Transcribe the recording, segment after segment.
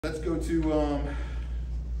Let's go to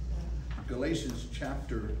Galatians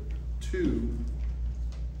chapter 2,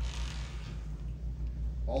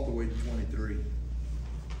 all the way to 23.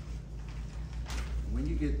 When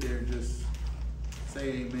you get there, just say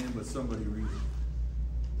amen, but somebody read it.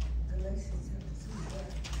 Galatians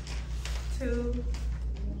chapter 2.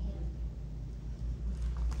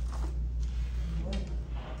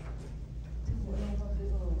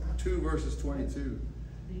 2 verses 22.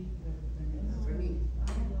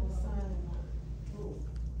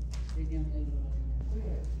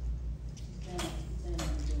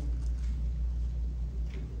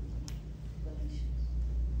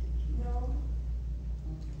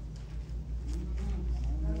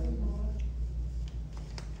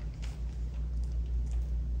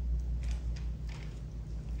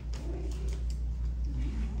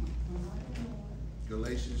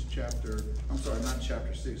 Galatians chapter, I'm sorry, not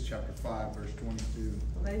chapter 6, chapter 5, verse 22.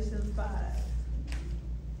 Galatians 5.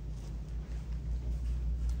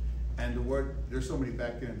 And the word, there's somebody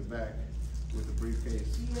back there in the back with the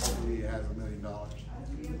briefcase. Hopefully it has $1 million.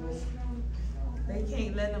 They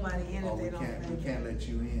can't let nobody in if Oh, they don't. we can't let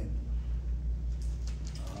you in.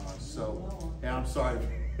 Yeah, I'm sorry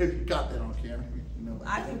if you got that on camera. You know.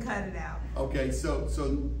 I can cut it out. Okay, so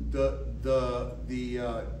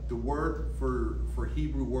the word for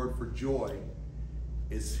Hebrew word for joy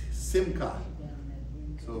is simcha.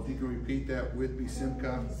 So if you can repeat that with me,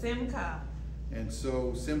 simcha. Simcha. And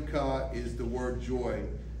so simcha is the word joy.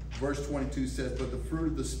 Verse 22 says, but the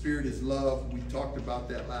fruit of the Spirit is love. We talked about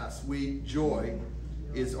that last week. Joy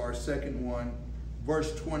is our second one.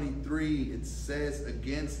 Verse 23, it says,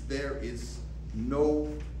 against there is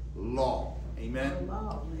no law. Amen? No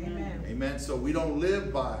law. Amen. Amen. So we don't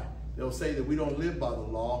live by, they'll say that we don't live by the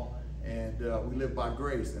law and we live by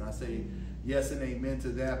grace. And I say yes and amen to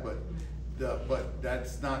that, but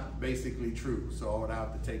that's not basically true. So I would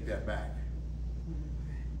have to take that back.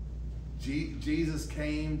 Jesus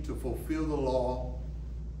came to fulfill the law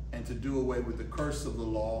and to do away with the curse of the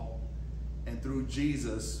law. And through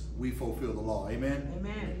Jesus, we fulfill the law. Amen?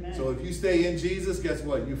 Amen. So if you stay in Jesus, guess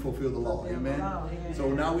what? You fulfill the law. Amen?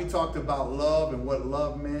 So now we talked about love and what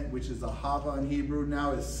love meant, which is ahava in Hebrew.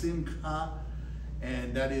 Now it's simcha,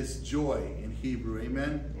 and that is joy in Hebrew.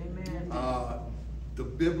 Amen? Amen. The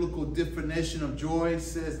biblical definition of joy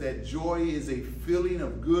says that joy is a feeling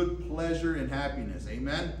of good pleasure and happiness.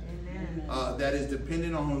 Amen? That is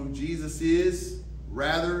dependent on who Jesus is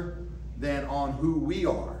rather than on who we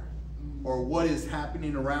are or what is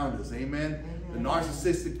happening around us. Amen? The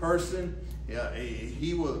narcissistic person,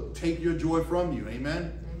 he will take your joy from you.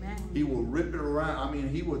 Amen? He will rip it around. I mean,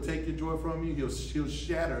 he will take your joy from you. He'll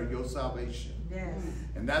shatter your salvation. Yes.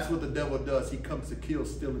 And that's what the devil does. He comes to kill,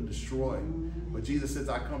 steal, and destroy. But Jesus says,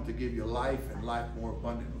 I come to give you life and life more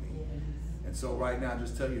abundantly. And so right now,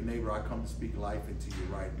 just tell your neighbor, I come to speak life into you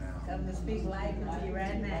right now. Come to speak life into you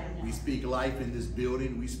right now. We speak life in this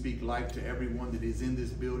building. We speak life to everyone that is in this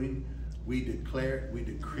building. We declare, we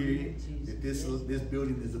decree that this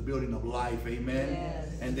building is a building of life. Amen. Yes.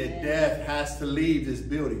 And that death has to leave this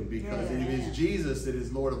building, because if it's Jesus that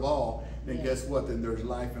is Lord of all, then guess what? Then there's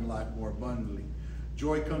life and life more abundantly.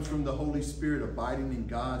 Joy comes from the Holy Spirit abiding in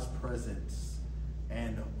God's presence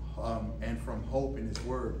and from hope in His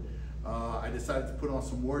Word. I decided to put on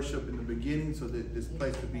some worship in the beginning so that this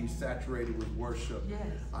place could be saturated with worship. Yes.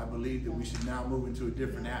 I believe that we should now move into a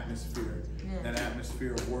different atmosphere. Yes. That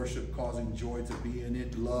atmosphere of worship, causing joy to be in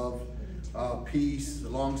it, love, peace,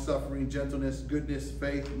 long-suffering, gentleness, goodness,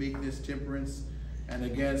 faith, meekness, temperance, and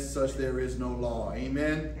against such there is no law.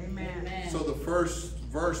 Amen? Amen. So the first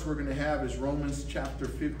verse we're going to have is Romans chapter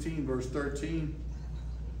 15, verse 13.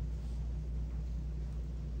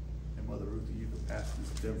 And Mother Ruthie, you can pass this.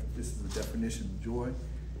 This is the definition of joy.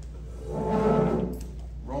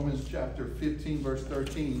 Romans chapter 15, verse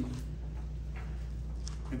 13.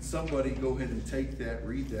 Can somebody go ahead and take that,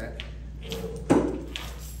 read that?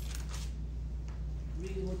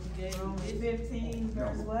 Romans 15,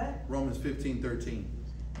 verse what? Romans 15, 13.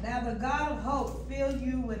 Now the God of hope fill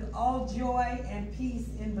you with all joy and peace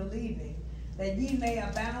in believing, that ye may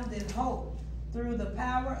abound in hope through the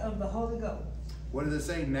power of the Holy Ghost. What does it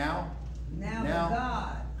say now? Now the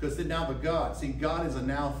God. Because now the God. See, God is a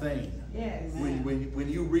now thing. Yes. When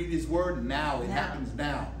you read His Word, now it happens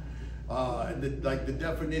now. Like the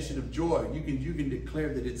definition of joy, you can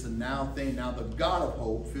declare that it's a now thing. Now the God of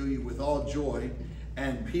hope fill you with all joy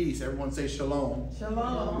and peace. Everyone say shalom.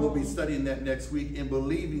 Shalom. We'll be studying that next week, in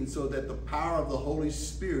believing so that the power of the Holy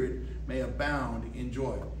Spirit may abound in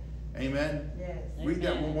joy. Amen? Yes. Read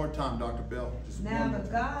that one more time, Dr. Bell. Now the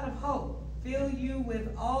God of hope fill you with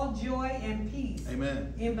all joy and peace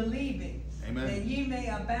Amen. in believing, Amen. That ye may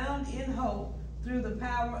abound in hope through the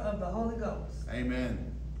power of the Holy Ghost.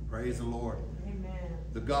 Amen. Praise the Lord. Amen.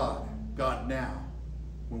 The God now.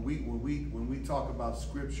 When we talk about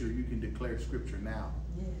Scripture, you can declare Scripture now.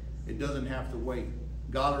 Yes. It doesn't have to wait.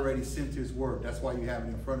 God already sent His word. That's why you have it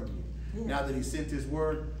in front of you. Yes. Now that He sent His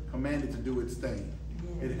word, command it to do its thing.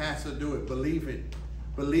 Yes. It has to do it. Believe it.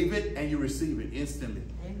 Believe it and you receive it instantly.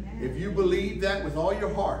 Amen. If you believe that with all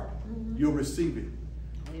your heart, you'll receive it.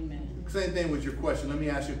 Amen. Same thing with your question. Let me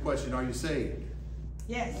ask you a question. Are you saved?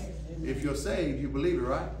 Yes. If you're saved, you believe it,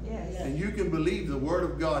 right? Yes. And you can believe the word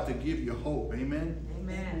of God to give you hope. Amen.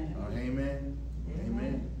 Amen. Amen.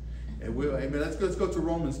 Amen. And we'll, amen. Let's go to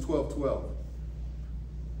Romans 12:12.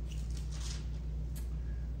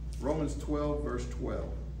 Romans 12, verse 12.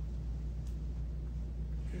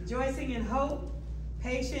 Rejoicing in hope,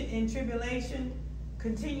 patient in tribulation,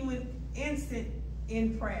 continuing instant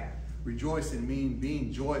in prayer. Rejoicing means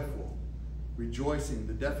being joyful. Rejoicing,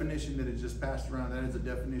 the definition that is just passed around, that is the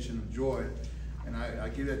definition of joy. And I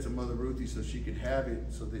give that to Mother Ruthie so she could have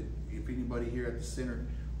it, so that if anybody here at the center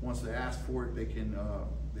wants to ask for it, they can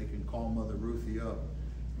call Mother Ruthie up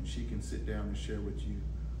and she can sit down and share with you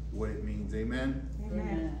what it means. Amen?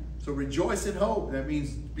 Amen. So rejoice in hope. That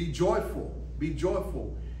means be joyful. Be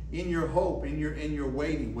joyful in your hope, in your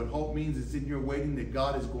waiting. What hope means is in your waiting that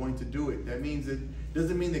God is going to do it. That means it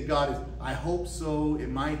doesn't mean that God is, I hope so, it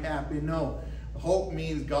might happen. No. Hope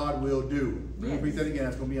means God will do. Let me read that again.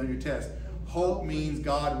 That's going to be on your test. Hope means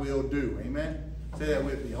God will do. Amen? Say that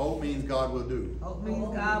with me. Hope means God will do. Hope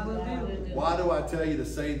means God will do. Why do I tell you to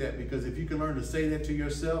say that? Because if you can learn to say that to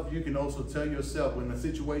yourself, you can also tell yourself when a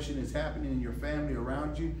situation is happening in your family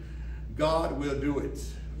around you, God will do it.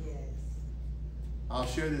 Yes. I'll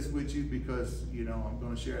share this with you because, you know, I'm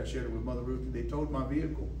going to share. I shared it with Mother Ruth. They towed my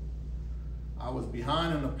vehicle. I was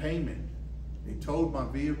behind on a payment. They towed my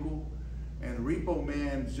vehicle. And the repo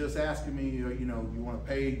man is just asking me, you know, you want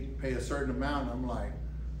to pay a certain amount? And I'm like,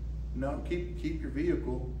 no, keep your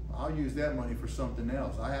vehicle. I'll use that money for something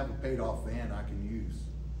else. I have a paid off van I can use.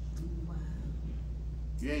 Wow.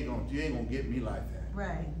 You ain't gonna get me like that.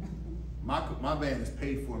 Right. My van is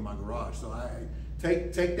paid for in my garage, so I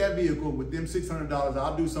take that vehicle with them $600.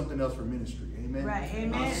 I'll do something else for ministry. Amen. Right.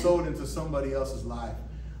 Amen. I'll sow it into somebody else's life.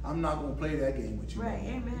 I'm not gonna play that game with you. Right.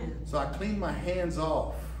 Amen. So I cleaned my hands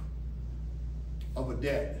off of a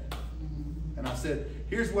debt, and I said,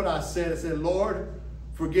 here's what I said. I said, Lord,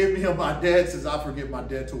 forgive me of my debts as I forgive my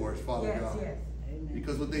debtors, Father God. Yes.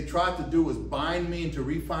 Because what they tried to do was bind me into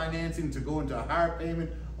refinancing, to go into a higher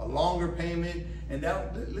payment, a longer payment. And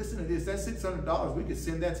that, listen to this, that's $600. We could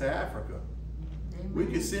send that to Africa. Amen. We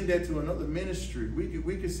could send that to another ministry.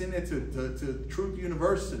 We could send that to Truth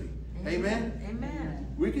University. Amen.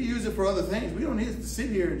 Amen. We could use it for other things. We don't need to sit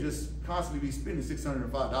here and just constantly be spending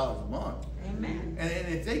 $605 a month. Amen. And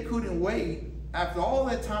if they couldn't wait, after all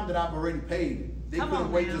that time that I've already paid, they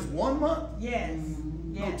couldn't wait just 1 month? Yes.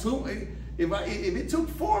 Yes. No, 2. If it took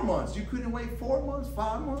 4 months, you couldn't wait 4 months,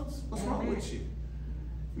 5 months? What's wrong with you?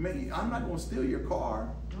 Man, I'm not going to steal your car.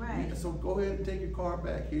 Right. So go ahead and take your car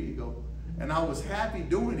back. Here you go. And I was happy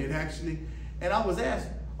doing it, actually. And I was asked,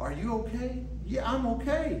 are you okay? Yeah, I'm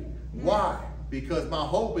okay. Yes. Why? Because my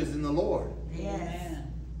hope is in the Lord. Yes.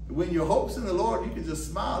 When your hope's in the Lord, you can just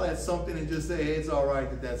smile at something and just say, hey, it's all right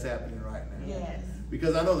that that's happening right now. Yes.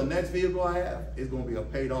 Because I know the next vehicle I have is going to be a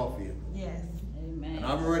paid off vehicle. Yes. Amen. And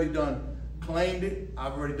I've already claimed it.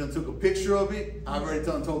 I've already took a picture of it. I've already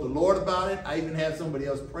told the Lord about it. I even had somebody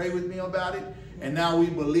else pray with me about it. And now we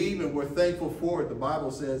believe and we're thankful for it. The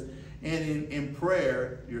Bible says, and in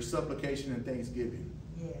prayer, your supplication and thanksgiving.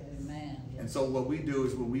 Yes. Amen. And so what we do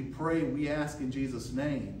is when we pray, we ask in Jesus'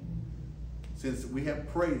 name. Since we have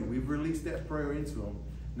prayed and we've released that prayer into Him,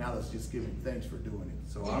 now let's just give Him thanks for doing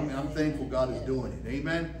it. So yes. I'm thankful God is doing it.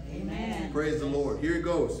 Amen? Amen. Praise the Lord. Here it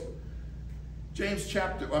goes.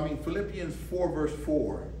 Philippians 4 verse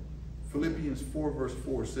 4. Philippians 4 verse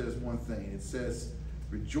 4 says one thing. It says,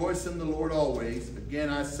 rejoice in the Lord always. Again,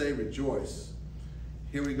 I say rejoice.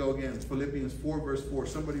 Here we go again. Philippians 4 verse 4.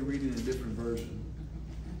 Somebody read it in a different version.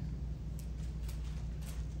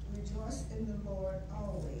 Rejoice in the Lord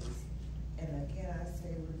always. And again I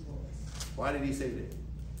say rejoice. Why did he say that?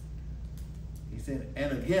 He said,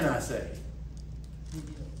 and again I say.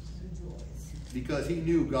 Rejoice. Because he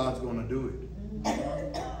knew God's going to do it.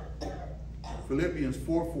 Philippians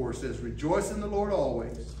 4:4 says, rejoice in the Lord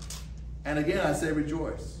always. And again I say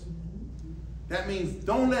rejoice. That means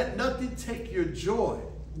don't let nothing take your joy.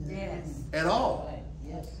 Yes. At all.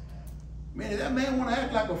 Yes. Man, if that man want to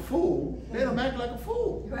act like a fool, let him act like a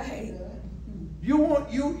fool. Right. You want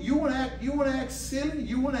to act silly?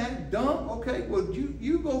 You want to act dumb? Okay, well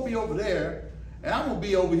you go be over there, and I'm gonna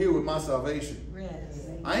be over here with my salvation. Yes.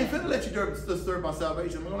 I ain't finna let you disturb my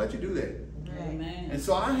salvation. I'm gonna let you do that. Amen. And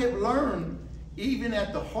so I have learned, even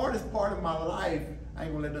at the hardest part of my life, I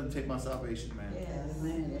ain't gonna let them take my salvation, man. Yes.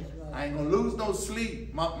 Amen. That's right. I ain't gonna lose no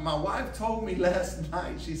sleep. My wife told me last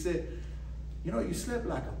night, she said, you know, you slept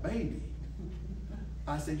like a baby.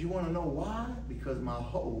 I said, you want to know why? Because my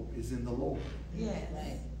hope is in the Lord. Yes.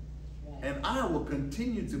 Right. Right. And I will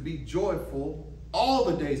continue to be joyful all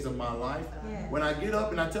the days of my life. Yes. When I get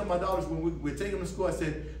up and I tell my daughters when we're taking them to school, I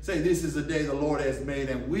said, say, this is the day the Lord has made,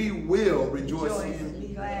 and we will rejoice in and be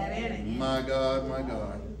it. glad in it. My God, my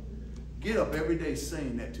God. Get up every day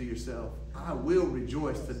saying that to yourself. I will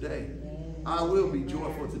rejoice today. I will be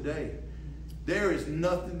joyful today. There is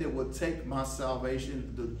nothing that will take my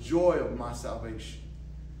salvation, the joy of my salvation.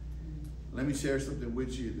 Let me share something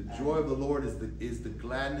with you. The joy of the Lord is the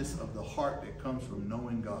gladness of the heart that comes from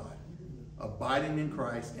knowing God, abiding in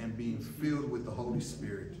Christ, and being filled with the Holy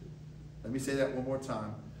Spirit. Let me say that one more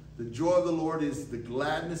time. The joy of the Lord is the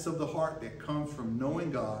gladness of the heart that comes from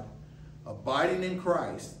knowing God, abiding in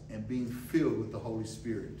Christ, and being filled with the Holy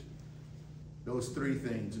Spirit. Those three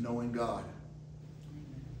things, knowing God.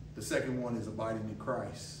 The second one is abiding in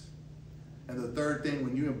Christ. And the third thing,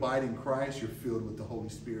 when you abide in Christ, you're filled with the Holy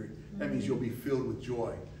Spirit. That means you'll be filled with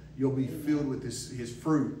joy. You'll be filled with his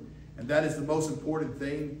fruit. And that is the most important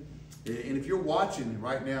thing. And if you're watching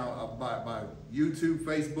right now by YouTube,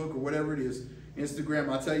 Facebook, or whatever it is, Instagram,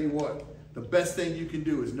 I'll tell you what, the best thing you can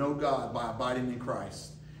do is know God by abiding in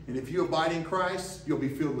Christ. And if you abide in Christ, you'll be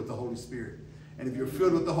filled with the Holy Spirit. And if you're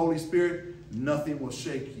filled with the Holy Spirit, nothing will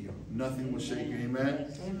shake you. Nothing will shake you.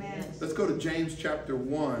 Amen? Amen. Let's go to James chapter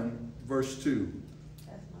 1, verse 2.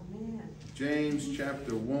 That's my man. James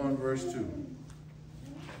chapter 1, verse 2.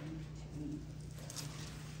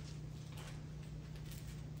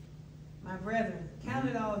 My brethren, count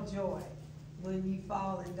it all joy when you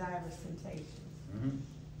fall in diverse temptations. Mm-hmm.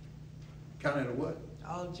 Count it a what?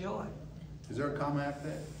 All joy. Is there a comma after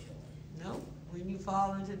that? No, when you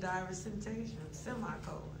fall into diverse temptations,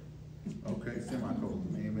 semicolon. Okay,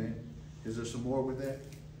 semicolon. Amen. Is there some more with that?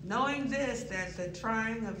 Knowing this, that the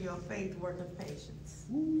trying of your faith worketh patience.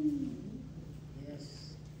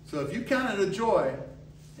 Yes. So if you count it a joy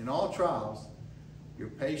in all trials, your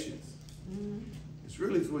patience. Mm-hmm. It's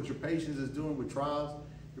really what your patience is doing with trials.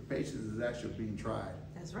 Your patience is actually being tried.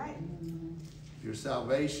 That's right. Your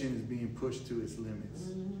salvation is being pushed to its limits.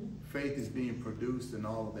 Mm-hmm. Faith is being produced and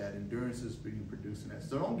all of that. Endurance is being produced in that.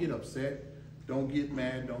 So don't get upset. Don't get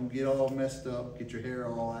mad. Don't get all messed up. Get your hair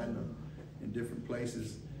all out in different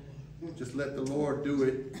places. Just let the Lord do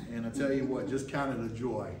it. And I tell you what, just count it a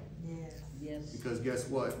joy. Yes. Yes. Because guess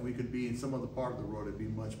what? We could be in some other part of the world. It'd be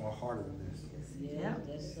much more harder than this. Yeah,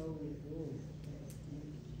 that's so good.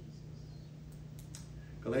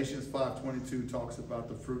 Galatians 5:22 talks about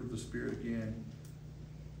the fruit of the Spirit again.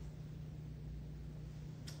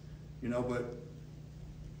 You know, but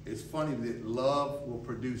it's funny that love will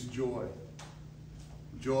produce joy.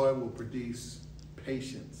 Joy will produce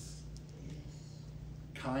patience,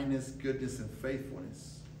 kindness, goodness, and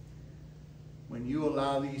faithfulness. When you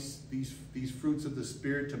allow these fruits of the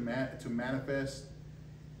Spirit to manifest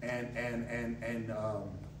and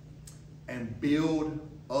build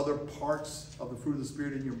other parts of the fruit of the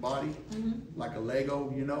Spirit in your body, like a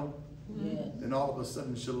Lego, you know, Yes. then all of a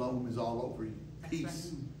sudden shalom is all over you.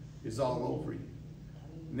 Peace is all over you.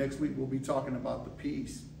 Next week we'll be talking about the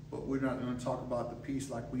peace, but we're not going to talk about the peace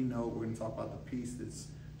like we know. We're going to talk about the peace that's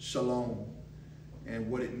shalom and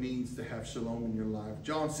what it means to have shalom in your life.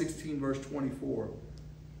 John 16, verse 24.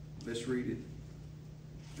 Let's read it.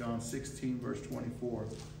 John 16, verse 24.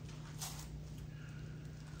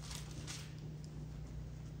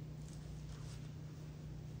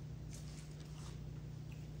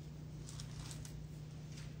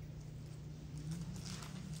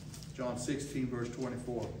 John 16, verse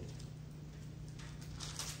 24.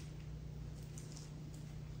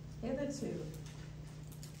 Hitherto,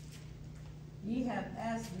 ye have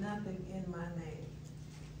asked nothing in my name.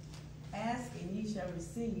 Ask and ye shall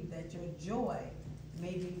receive, that your joy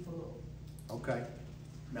may be full. Okay.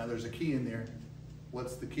 Now there's a key in there.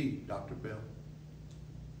 What's the key, Dr. Bell?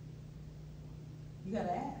 You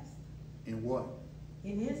gotta ask. In what?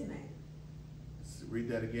 In his name. Let's read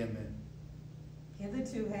that again then.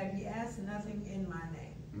 Hitherto have ye asked nothing in my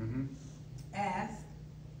name. Mm-hmm. Ask,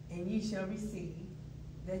 and ye shall receive,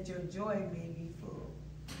 that your joy may be full.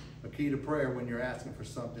 A key to prayer when you're asking for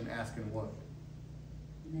something, asking what?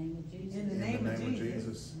 In the name of Jesus. In the In name, the of, name of Jesus,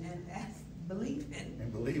 Jesus. and ask believing.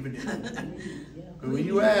 And believing in it. Yeah. When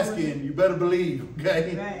you asking, you better believe,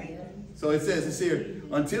 okay? Right. So it says it's here,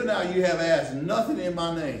 until now you have asked nothing in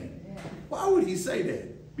my name. Why would he say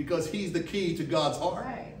that? Because he's the key to God's heart.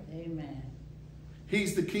 Right. Amen.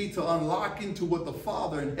 He's the key to unlocking to what the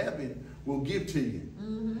Father in heaven will give to you.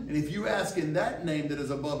 Mm-hmm. And if you ask in that name that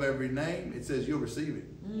is above every name, it says you'll receive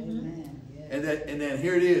it. Mm-hmm. Amen. Yes. And then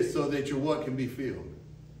here it is, so that your what can be filled.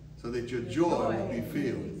 So that your joy will be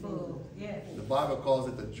filled. Full. Yes. The Bible calls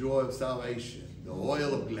it the joy of salvation, the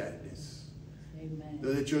oil of gladness. Amen.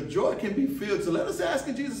 So that your joy can be filled. So let us ask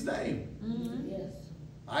in Jesus' name. Mm-hmm. Yes.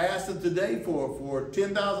 I asked him today for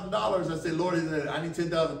 $10,000. I said, Lord, I need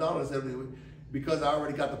 $10,000 because I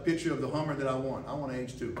already got the picture of the Hummer that I want. I want an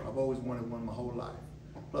H2. I've always wanted one my whole life.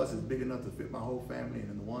 Plus, it's big enough to fit my whole family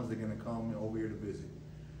and the ones that are going to come over here to visit.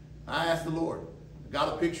 I asked the Lord. I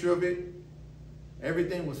got a picture of it.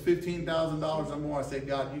 Everything was $15,000 or more. I said,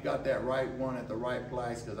 God, you got that right one at the right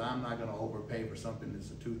price because I'm not going to overpay for something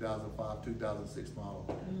that's a 2005, 2006 model.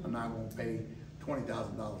 Mm-hmm. I'm not going to pay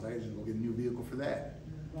 $20,000. I just go get a new vehicle for that.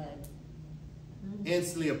 Right. Mm-hmm.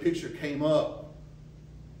 Instantly, a picture came up,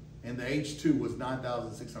 and the H2 was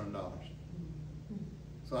 $9,600.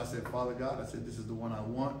 So I said, Father God, I said, this is the one I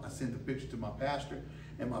want. I sent the picture to my pastor,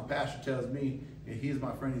 and my pastor tells me, and he's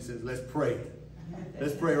my friend, he says, let's pray.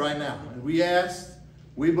 Let's pray right now. And we asked,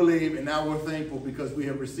 we believe, and now we're thankful because we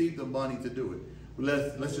have received the money to do it.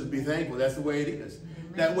 Let's just be thankful. That's the way it is.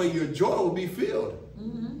 Amen. That way your joy will be filled.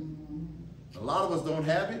 Mm-hmm. A lot of us don't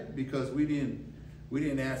have it because we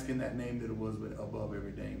didn't ask in that name that it was above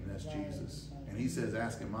every name, and that's Jesus. And he says,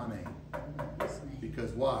 ask in my name.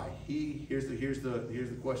 Because why? Here's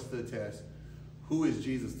the question to the test. Who is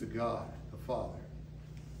Jesus to God, the Father?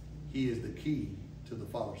 He is the key to the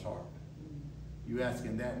Father's heart. You ask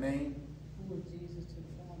in that name, Who is Jesus to the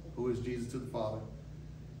Father? who is Jesus to the Father?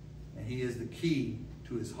 And he is the key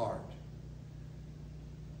to his heart.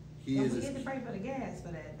 He Don't is forget to pray for the gas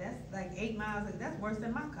for that. That's like 8 miles. That's worse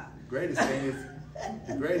than my car.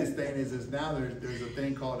 the greatest thing is now there's a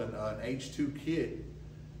thing called an H2 kit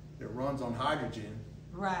that runs on hydrogen.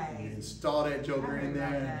 Right. You install that joker in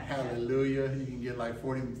there, and that. hallelujah, you can get like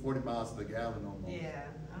 40 miles to the gallon almost. Yeah.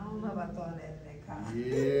 I don't know about throwing that in that car.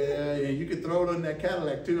 Yeah, and you could throw it on that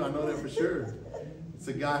Cadillac too. I know that for sure. It's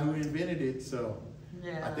a guy who invented it, so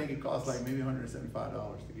Yeah. I think it costs like maybe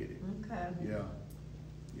 $175 to get it. Okay. Yeah.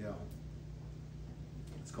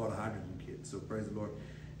 It's called a hydrogen kit. So praise the Lord.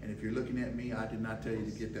 And if you're looking at me, I did not tell you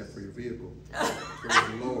to get that for your vehicle. Praise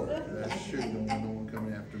the Lord. That's sure no one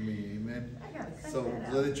coming after me. Amen. I gotta cut So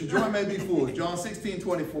that that your joy may be full. John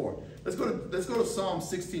 16:24. Let's go to Psalm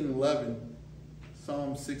 16:11.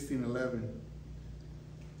 Psalm 16:11.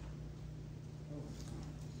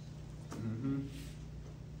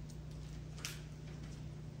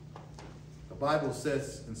 The Bible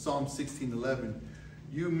says in Psalm 16:11,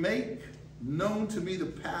 you make known to me the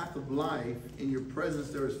path of life. In your presence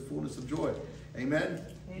there is fullness of joy. Amen?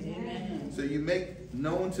 Amen. So you make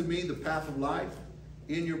known to me the path of life.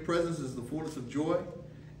 In your presence is the fullness of joy.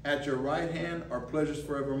 At your right hand are pleasures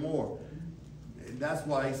forevermore. And that's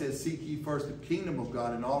why he says, seek ye first the kingdom of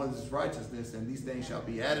God and all of his righteousness, and these things shall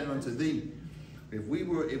be added unto thee. If we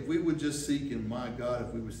would just seek, and my God,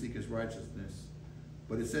 if we would seek his righteousness.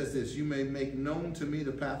 But it says this, you may make known to me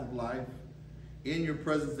the path of life. In your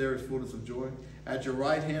presence there is fullness of joy. At your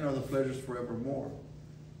right hand are the pleasures forevermore.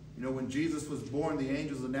 You know, when Jesus was born, the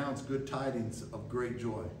angels announced good tidings of great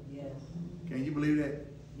joy. Yes. Can you believe that?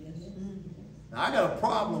 Yes. Now, I got a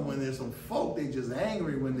problem when there's some folk, they just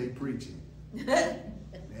angry when they preaching. They're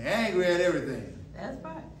angry at everything. That's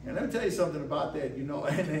right. And let me tell you something about that, you know,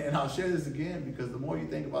 and I'll share this again, because the more you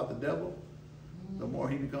think about the devil, the more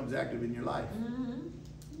he becomes active in your life.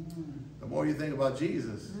 The more you think about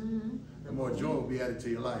Jesus, the more joy will be added to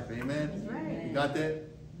your life. Amen? That's right. You got that?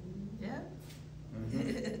 Yeah.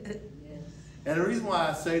 Yes. And the reason why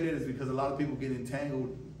I say that is because a lot of people get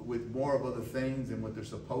entangled with more of other things than what they're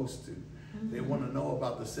supposed to. They want to know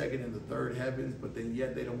about the second and the third heavens, but then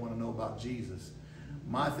yet they don't want to know about Jesus.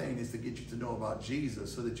 My thing is to get you to know about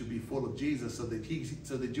Jesus, so that you'll be full of Jesus, so that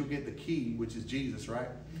you'll get the key, which is Jesus, right?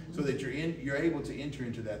 So that you're able to enter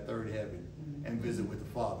into that third heaven and visit with the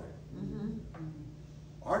Father.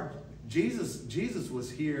 Jesus was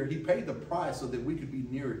here. He paid the price so that we could be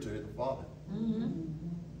nearer to the Father.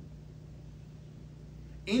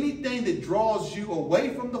 Anything that draws you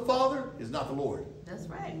away from the Father is not the Lord. That's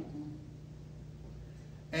right.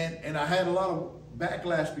 And I had a lot of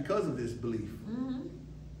backlash because of this belief.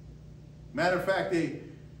 Matter of fact, they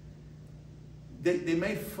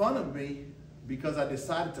made fun of me because I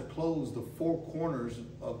decided to close the four corners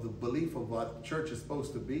of the belief of what church is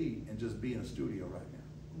supposed to be and just be in a studio right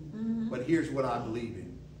now. Mm-hmm. But here's what I believe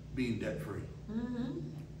in: being debt free. Mm-hmm.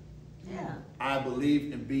 Yeah. I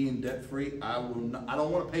believe in being debt free. I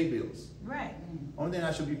don't want to pay bills. Right. Only thing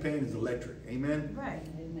I should be paying is electric. Amen. Right.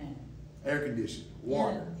 Amen. Air conditioning,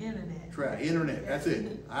 water, Internet. internet. That's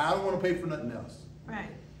it. I don't want to pay for nothing else. Right.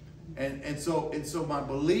 And so my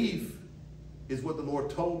belief is what the Lord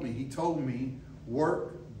told me. He told me,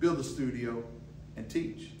 work, build a studio, and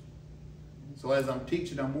teach. So as I'm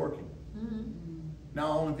teaching, I'm working. Mm-hmm.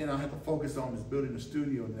 Now the only thing I have to focus on is building a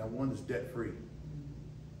studio, and that one is debt free.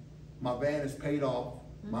 My van is paid off.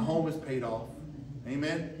 My home is paid off.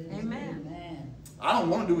 Amen. Amen. Amen. I don't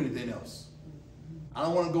want to do anything else. I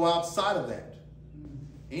don't want to go outside of that.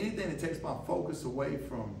 Anything that takes my focus away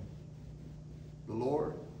from the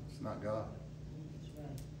Lord, it's not God. That's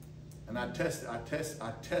right. And I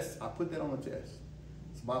put that on the test.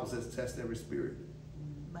 The Bible says test every spirit.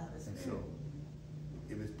 By the And Spirit. so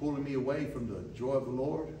if it's pulling me away from the joy of the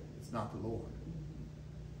Lord, it's not the Lord.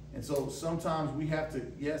 And so sometimes we have to,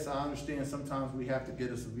 yes, I understand, sometimes we have to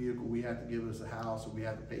get us a vehicle, we have to give us a house, or we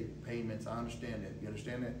have to pay payments. I understand that. You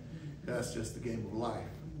understand that? That's just the game of life.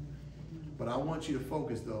 But I want you to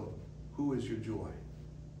focus, though, who is your joy?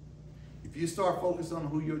 If you start focusing on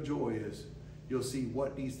who your joy is, you'll see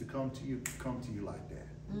what needs to come to you like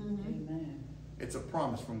that. Mm-hmm. Amen. It's a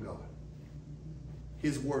promise from God.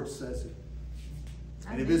 His word says it.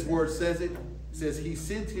 I And if believe his word says it, says he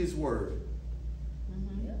sent his word.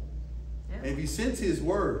 Mm-hmm. Yep. And if he sends his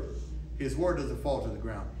word doesn't fall to the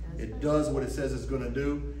ground. That's It right. does what it says it's going to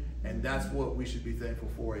do, and that's what we should be thankful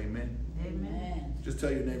for. Amen. Amen. Just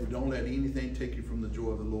tell your neighbor, don't let anything take you from the joy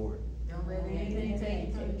of the Lord. Don't let anything take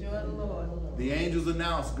you from the joy of the Lord. The angels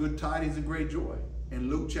announced good tidings and great joy. In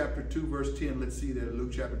Luke chapter 2, verse 10, let's see that.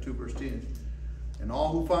 Luke chapter 2, verse 10. And all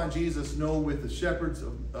who find Jesus know with the shepherds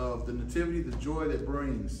of the nativity the joy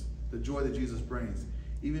that Jesus brings.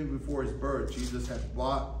 Even before his birth, Jesus had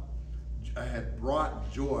brought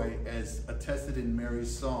joy as attested in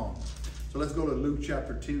Mary's song. So let's go to Luke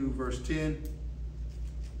chapter 2, verse 10.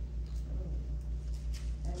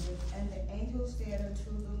 And the angel said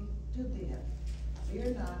unto them,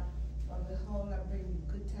 Fear not, for behold, I bring you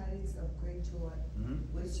good tidings of great joy,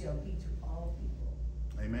 which shall be to all people.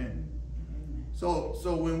 Amen. Amen.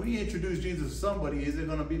 So when we introduce Jesus to somebody, is it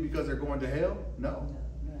going to be because they're going to hell? No.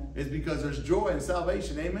 It's because there's joy and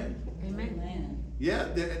salvation. Amen. Amen. Amen. Yeah,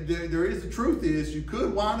 there is. The truth is, you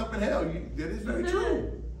could wind up in hell. That is very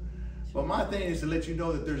true. But my thing is to let you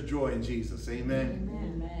know that there's joy in Jesus. Amen.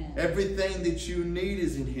 Amen. Everything that you need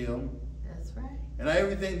is in him. That's right. And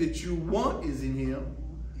everything that you want is in him.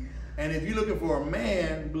 And if you're looking for a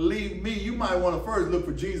man, believe me, you might want to first look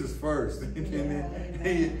for Jesus first.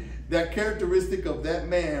 And that characteristic of that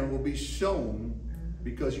man will be shown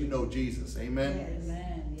because you know Jesus. Amen. Yes.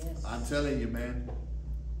 Amen. Yes. I'm telling you, man.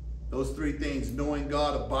 Those three things, knowing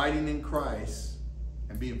God, abiding in Christ,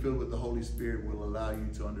 and being filled with the Holy Spirit will allow you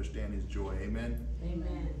to understand his joy. Amen.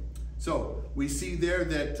 Amen. So we see there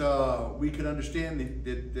that we can understand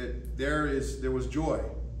that there was joy,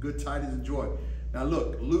 good tidings of joy. Now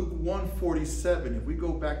look, Luke 1:47, if we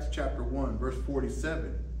go back to chapter 1, verse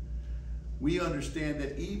 47, we understand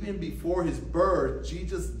that even before his birth,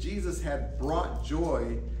 Jesus had brought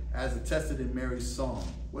joy as attested in Mary's song.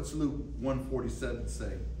 What's Luke 1:47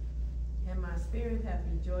 say? And my spirit hath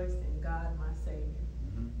rejoiced in God my Savior.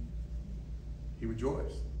 He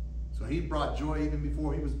rejoiced. So he brought joy even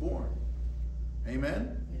before he was born.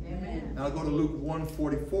 Amen? Amen. Now go to Luke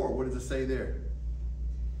 1:44. What does it say there?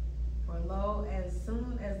 For lo, as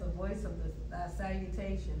soon as the voice of thy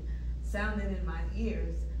salutation sounded in my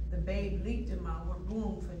ears, the babe leaped in my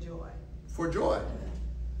womb for joy. For joy.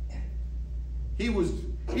 He was,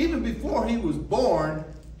 even before he was born,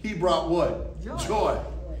 he brought what? Joy.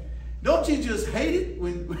 Don't you just hate it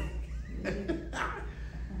when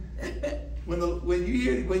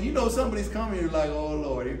you know somebody's coming, you're like, oh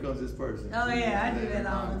Lord, here comes this person. Oh yeah, I do that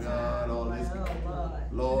all the God, time. all this. Oh Lord.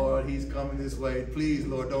 Lord, he's coming this way. Please,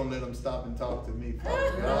 Lord, don't let him stop and talk to me,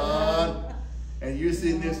 Father God. And you're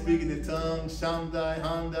sitting there speaking in tongues, Shamdai,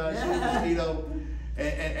 Handai, Shimashito,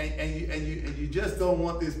 and you just don't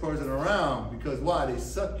want this person around because why? They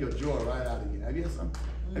suck your joy right out of you. Have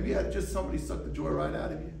you had just somebody suck the joy right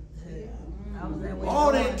out of you? I was that way.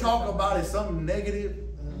 All they talk about is something negative.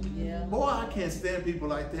 Yeah. Boy, I can't stand people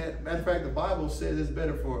like that. Matter of fact, the Bible says it's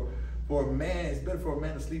better for a man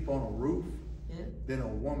to sleep on a roof than a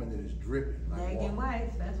woman that is dripping. Nagging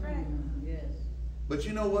wives, that's right. Yes. But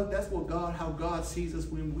you know what? That's what how God sees us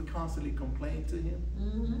when we constantly complain to him.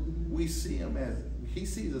 Mm-hmm. We see him as he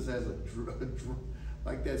sees us as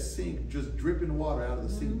like that sink, just dripping water out of the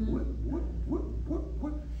sink.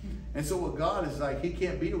 What? And so what God is like, he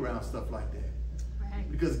can't be around stuff like that. Right.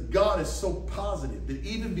 Because God is so positive that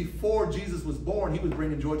even before Jesus was born, he was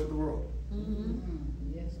bringing joy to the world.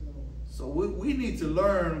 Yes, Lord. So we need to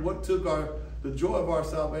learn what took the joy of our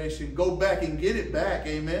salvation, go back and get it back.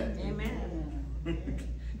 Amen. Amen.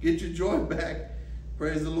 Get your joy back.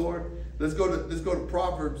 Praise the Lord. Let's go to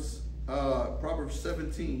Proverbs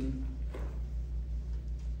 17.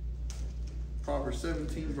 Proverbs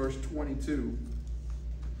 17, verse 22.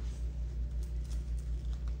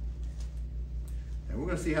 And we're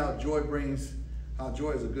going to see how joy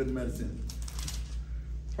is a good medicine.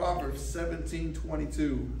 Proverbs 17,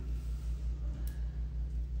 22.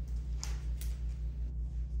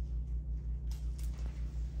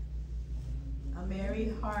 A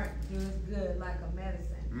merry heart doeth good like a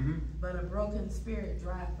medicine, but a broken spirit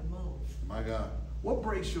drieth the moon. My God. What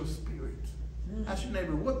breaks your spirit? Ask your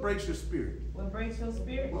neighbor, what breaks your spirit? What breaks your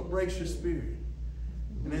spirit? What breaks your spirit?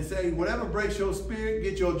 And then say, whatever breaks your spirit,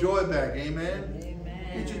 get your joy back. Amen? Amen.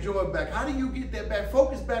 Get your joy back. How do you get that back?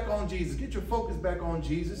 Focus back on Jesus. Get your focus back on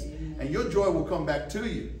Jesus. Amen. And your joy will come back to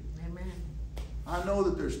you. Amen. I know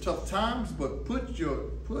that there's tough times, but put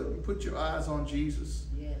your eyes on Jesus.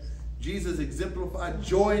 Yes. Jesus exemplified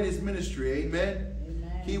joy in his ministry. Amen?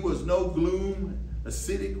 Amen. He was no gloom,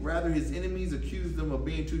 acidic. Rather, his enemies accused him of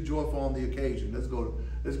being too joyful on the occasion. Let's go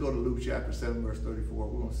to Luke chapter 7, verse 34.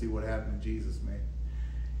 We're going to see what happened to Jesus, man.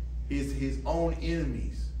 His own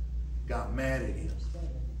enemies got mad at him.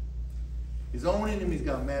 His own enemies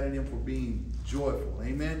got mad at him for being joyful.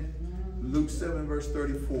 Amen? Luke 7, verse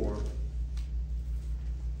 34.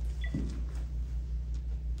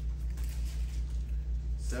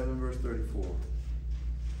 Verse 34.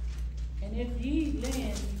 And if ye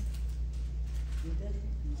lend,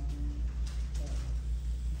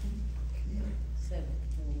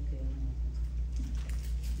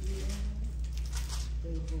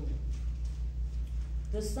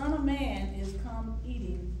 the Son of Man is come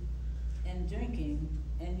eating and drinking,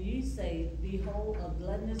 and ye say, behold, a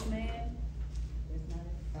gluttonous man.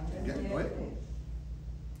 Okay, go ahead.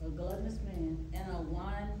 A gluttonous man, and a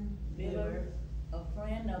wine bibber, a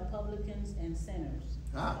friend of publicans and sinners.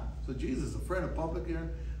 So Jesus is a friend of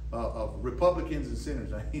Republicans and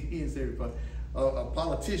sinners. He didn't say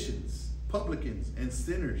politicians, publicans, and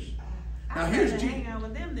sinners. Now here's hang out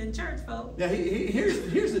with them than church folk. Now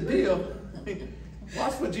here's the deal.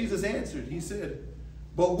 Watch what Jesus answered. He said,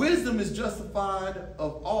 "But wisdom is justified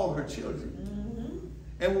of all her children."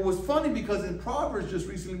 And what was funny, because in Proverbs just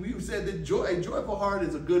recently we said that a joyful heart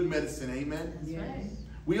is a good medicine. Amen. That's right.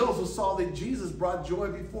 We also saw that Jesus brought joy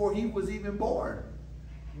before he was even born.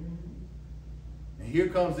 And here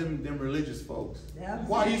comes them religious folks. Yep.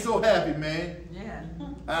 Why are you so happy, man? Yeah.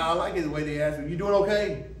 I like it the way they ask me, you doing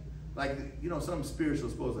okay? Like, something spiritual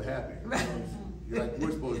is supposed to happen. Like,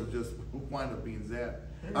 we're supposed to just wind up being zapped.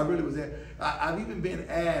 I really was there. I've even been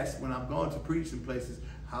asked when I've gone to preach in places,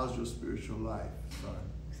 how's your spiritual life, son?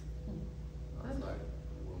 I was like,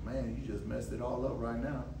 well, man, you just messed it all up right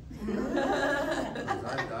now.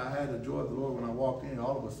 I had the joy of the Lord when I walked in.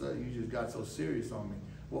 All of a sudden, you just got so serious on me.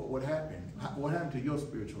 What happened? What happened to your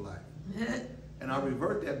spiritual life? And I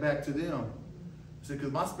revert that back to them. I said,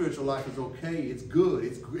 because my spiritual life is okay. It's good.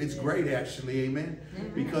 It's great, actually. Amen?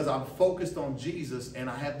 Because I'm focused on Jesus and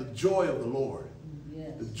I have the joy of the Lord.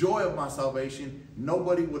 Yes. The joy of my salvation.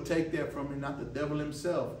 Nobody will take that from me, not the devil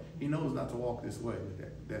himself. He knows not to walk this way with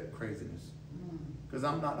that craziness. Because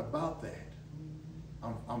I'm not about that.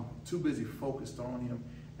 I'm too busy focused on him,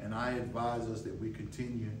 and I advise us that we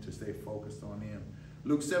continue to stay focused on him.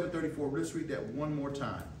 Luke 7:34, let's read that one more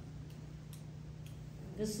time.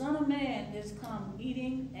 The Son of Man is come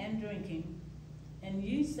eating and drinking, and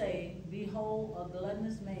ye say, behold, a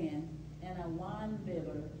gluttonous man, and a wine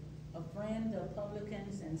bibber, a friend of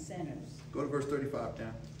publicans and sinners. Go to verse 35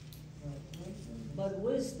 now. But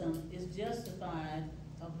wisdom is justified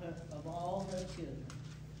of all her children.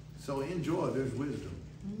 So in joy, there's wisdom.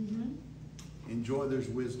 In joy, there's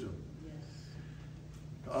wisdom.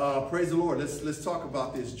 Yes. Praise the Lord. Let's talk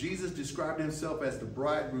about this. Jesus described himself as the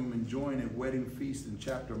bridegroom enjoying a wedding feast in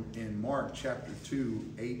Mark chapter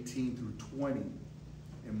 2, 18 through 20.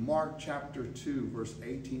 In Mark chapter 2, verse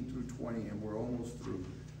 18 through 20, and we're almost through.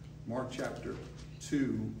 Mark chapter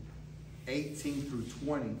 2, 18 through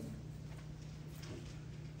 20.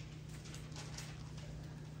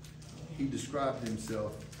 He described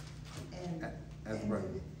himself as a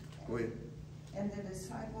bridegroom. Go ahead. And the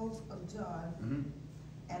disciples of John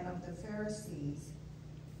and of the Pharisees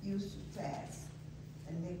used to fast,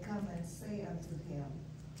 and they come and say unto him,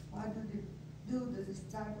 why do the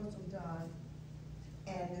disciples of John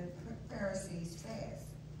and the Pharisees fast,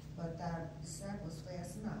 but thy disciples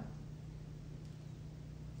fast not.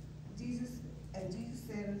 Jesus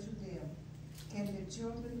said unto them, can the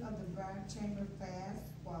children of the bride chamber fast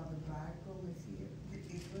while the bridegroom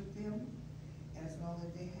is with them? As long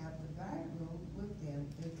as they have the bridegroom with them,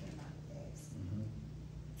 they cannot fast.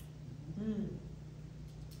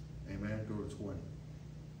 Amen. Go to 20.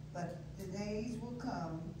 But the days will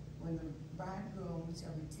come when the bridegroom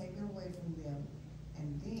shall be taken away from them,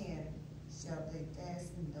 and then shall they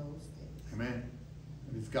fast in those days. Amen.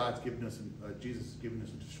 And it's God's giving us, Jesus is giving us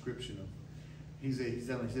a description of, he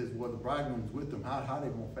says, well, the bridegroom's with them. How they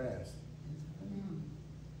going to fast?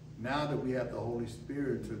 Now that we have the Holy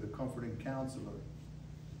Spirit to the comforting counselor,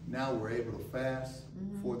 now we're able to fast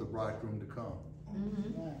for the bridegroom to come.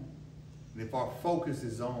 And if our focus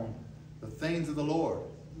is on the things of the Lord,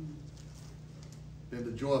 then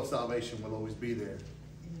the joy of salvation will always be there.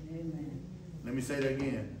 Amen. Let me say that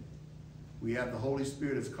again. We have the Holy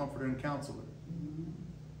Spirit as comforter and counselor.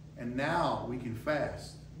 And now we can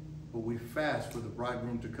fast, but we fast for the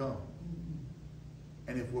bridegroom to come.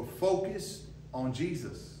 And if we're focused on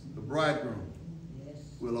Jesus, the bridegroom,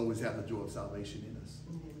 we'll always have the joy of salvation in us.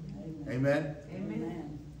 Amen.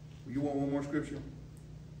 Amen. You want one more scripture?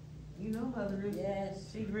 You know, Mother Ruth. Yes.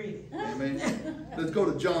 She read it. Amen. Let's go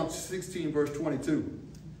to John 16, verse 22.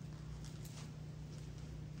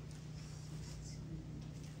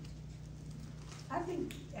 I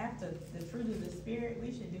think after the fruit of the Spirit,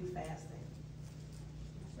 we should do fasting.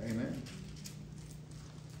 Amen.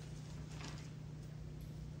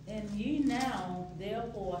 And ye now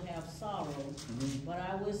therefore have sorrow, but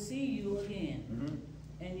I will see you again,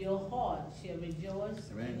 and your heart shall rejoice,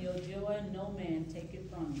 and your joy no man take it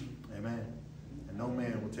from you. Amen. And no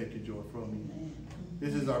man will take your joy from you. Amen.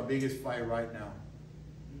 This is our biggest fight right now.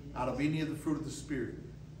 Out of any of the fruit of the Spirit,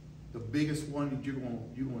 the biggest one that you're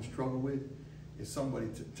going to struggle with is somebody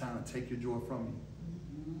trying to take your joy from you.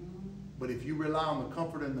 But if you rely on the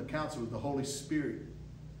comfort and the counsel of the Holy Spirit,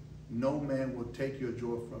 no man will take your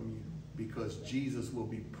joy from you, because Jesus will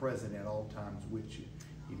be present at all times with you.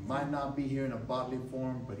 He might not be here in a bodily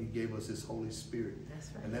form, but he gave us his Holy Spirit.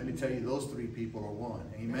 That's right. And let me tell you, those three people are one.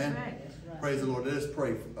 Amen. That's right. That's right. Praise the Lord. Let us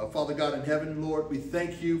pray. Father God in heaven, Lord, we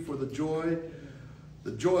thank you for the joy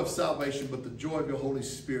of salvation, but the joy of your Holy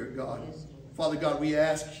Spirit, God. Yes, Father God, we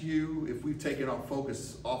ask you if we've taken our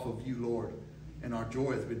focus off of you, Lord, and our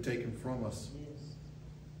joy has been taken from us. Yes.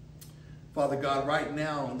 Father God, right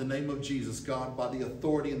now, in the name of Jesus, God, by the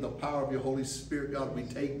authority and the power of your Holy Spirit, God, we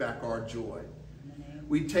take back our joy.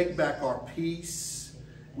 We take back our peace.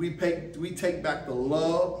 We take back the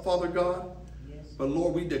love, Father God. Yes. But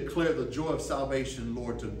Lord, we declare the joy of salvation,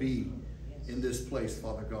 Lord, to be in this place,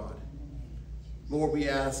 Father God. Lord, we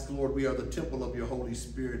ask, Lord, we are the temple of your Holy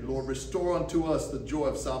Spirit. Lord, restore unto us the joy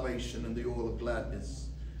of salvation and the oil of gladness.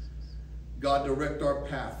 God, direct our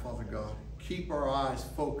path, Father God. Keep our eyes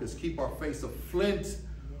focused. Keep our face of flint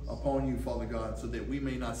upon you, Father God, so that we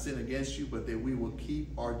may not sin against you, but that we will keep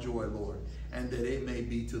our joy, Lord, and that it may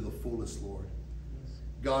be to the fullest, Lord.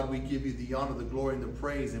 God, we give you the honor, the glory, and the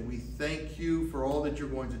praise, and we thank you for all that you're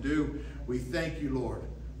going to do. We thank you, Lord,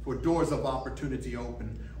 for doors of opportunity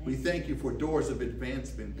open. We thank you for doors of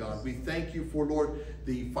advancement, God. We thank you for, Lord,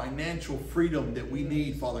 the financial freedom that we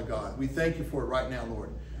need, Father God. We thank you for it right now, Lord.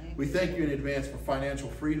 We thank you in advance for financial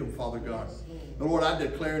freedom, Father God. And Lord, I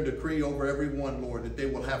declare and decree over everyone, Lord, that they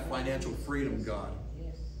will have financial freedom, God.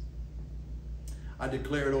 I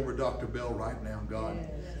declare it over Dr. Bell right now, God.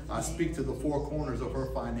 I speak to the four corners of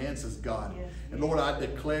her finances, God. And Lord, I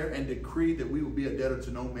declare and decree that we will be a debtor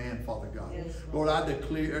to no man, Father God. Lord, I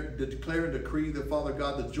declare and decree that, Father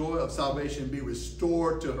God, the joy of salvation be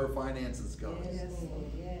restored to her finances, God.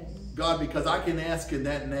 God, because I can ask in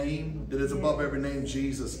that name that is above every name,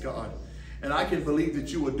 Jesus, God. And I can believe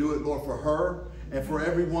that you will do it, Lord, for her and for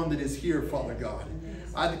everyone that is here, Father God.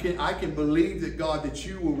 I can believe that, God, that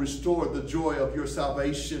you will restore the joy of your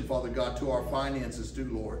salvation, Father God, to our finances too,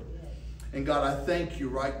 Lord. And God, I thank you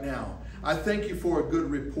right now. I thank you for a good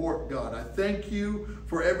report, God. I thank you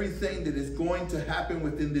for everything that is going to happen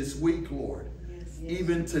within this week, Lord.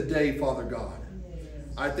 Even today, Father God.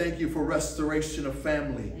 I thank you for restoration of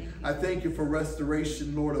family. I thank you for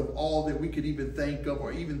restoration, Lord, of all that we could even think of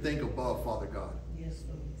or even think above, Father God.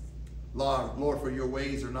 Lord, for your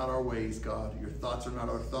ways are not our ways, God. Your thoughts are not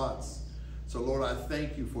our thoughts. So, Lord, I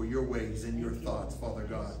thank you for your ways and your thoughts, Father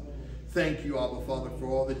God. Thank you, Abba, Father, for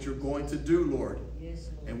all that you're going to do, Lord.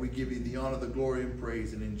 And we give you the honor, the glory, and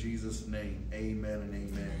praise. And in Jesus' name, amen and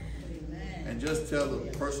amen. And just tell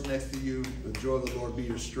the person next to you, the joy of the Lord be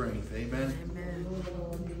your strength. Amen.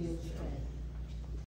 Amen.